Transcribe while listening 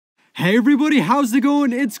Hey everybody, how's it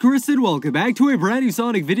going? It's Chris and welcome back to a brand new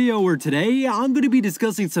Sonic video where today I'm going to be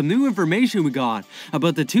discussing some new information we got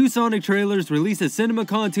about the two Sonic trailers released at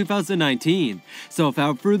Cinemacon 2019. So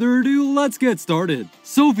without further ado, let's get started.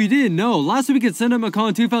 So if you didn't know, last week at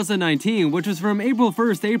Cinemacon 2019, which was from April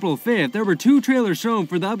 1st to April 5th, there were two trailers shown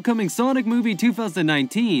for the upcoming Sonic movie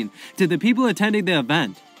 2019 to the people attending the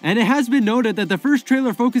event. And it has been noted that the first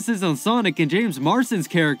trailer focuses on Sonic and James Marsden's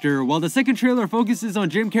character, while the second trailer focuses on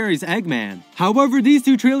Jim Carrey's Eggman. However, these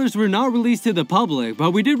two trailers were not released to the public, but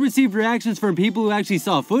we did receive reactions from people who actually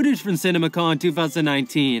saw footage from Cinemacon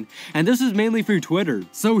 2019, and this was mainly through Twitter.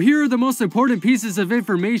 So here are the most important pieces of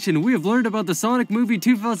information we have learned about the Sonic movie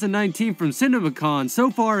 2019 from Cinemacon so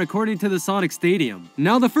far according to the Sonic Stadium.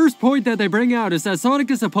 Now the first point that they bring out is that Sonic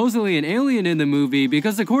is supposedly an alien in the movie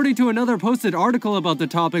because according to another posted article about the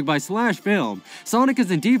topic by /film, Sonic is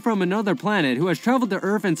indeed from another planet who has traveled to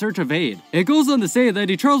Earth in search of aid. It goes on to say that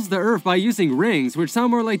he travels to Earth by using rings, which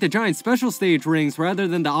sound more like the giant special stage rings rather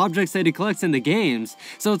than the objects that he collects in the games,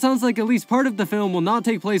 so it sounds like at least part of the film will not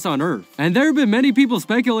take place on Earth. And there have been many people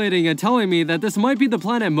speculating and telling me that this might be the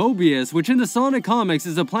planet Mobius, which in the Sonic comics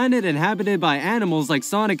is a planet inhabited by animals like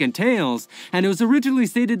Sonic and Tails, and it was originally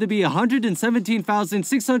stated to be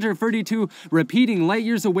 117,632 repeating light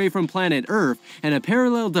years away from planet Earth in a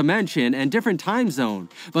parallel dimension and different time zone.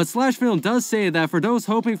 But /film does say that for those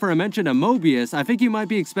hoping for a mention of Mobius, I think you might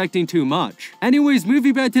be expecting too much. Anyways,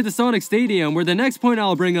 moving back to the Sonic Stadium, where the next point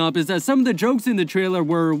I'll bring up is that some of the jokes in the trailer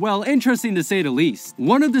were, well, interesting to say the least.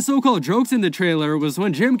 One of the so-called jokes in the trailer was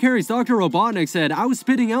when Jim Carrey's Dr. Robotnik said, "I was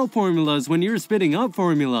spitting out formulas when you were spitting up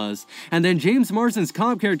formulas," and then James Marsden's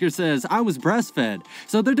cop character says, "I was breastfed."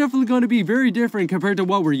 So they're definitely going to be very different compared to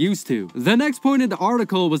what we're used to. The next point in the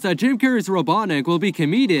article was that Jim Carrey's Robotnik will be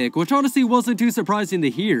comedic, which honestly wasn't too surprising to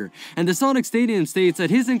hear, and the Sonic Stadium states that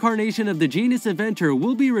his incarnation of the Genius Inventor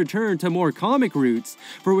will be returned to more comic roots,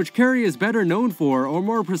 for which Carrey is better known for, or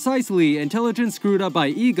more precisely, intelligence screwed up by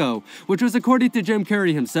ego, which was according to Jim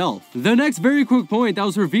Carrey himself. The next very quick point that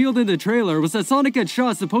was revealed in the trailer was that Sonic gets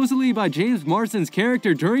shot supposedly by James Marsden's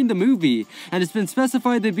character during the movie, and it's been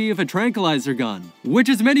specified to be with a tranquilizer gun, which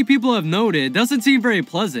as many people have noted, doesn't seem very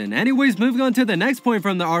pleasant. Anyways, moving on to the next point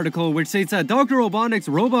from the article, which states that Dr. Robotnik's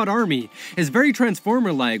robot army is very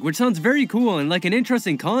Transformer-like, which sounds very cool and like an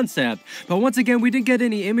interesting concept, but once again we didn't get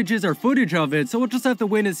any images or footage of it, so we'll just have to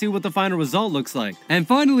wait and see what the final result looks like. And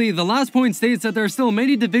finally, the last point states that there are still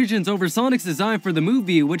many divisions over Sonic's design for the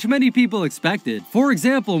movie, which many people expected. For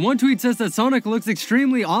example, one tweet says that Sonic looks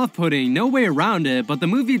extremely off-putting, no way around it, but the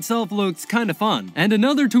movie itself looks kinda fun. And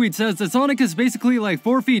another tweet says that Sonic is basically like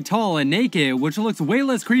 4 feet tall and naked, which looks way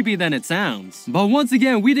less creepy than it sounds. But once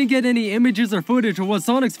again, we didn't get any images or footage of what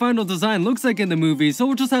Sonic's final design looks like in the movie, so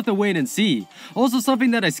we'll just have to wait and see. Also,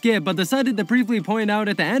 something that I skipped but decided to briefly point out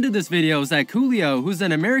at the end of this video is that Coolio, who's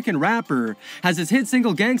an American rapper, has his hit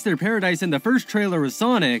single Gangster Paradise in the first trailer with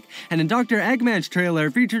Sonic, and in Dr. Eggman's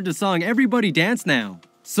trailer featured the song Everybody Dance Now.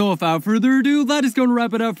 So without further ado, that is going to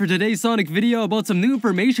wrap it up for today's Sonic video about some new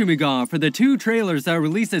information we got for the two trailers that were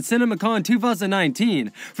released at Cinemacon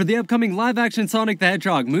 2019 for the upcoming live-action Sonic the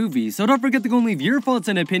Hedgehog movie. So don't forget to go and leave your thoughts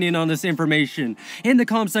and opinion on this information in the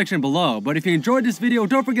comment section below. But if you enjoyed this video,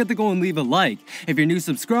 don't forget to go and leave a like. If you're new,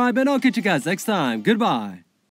 subscribe, and I'll catch you guys next time. Goodbye.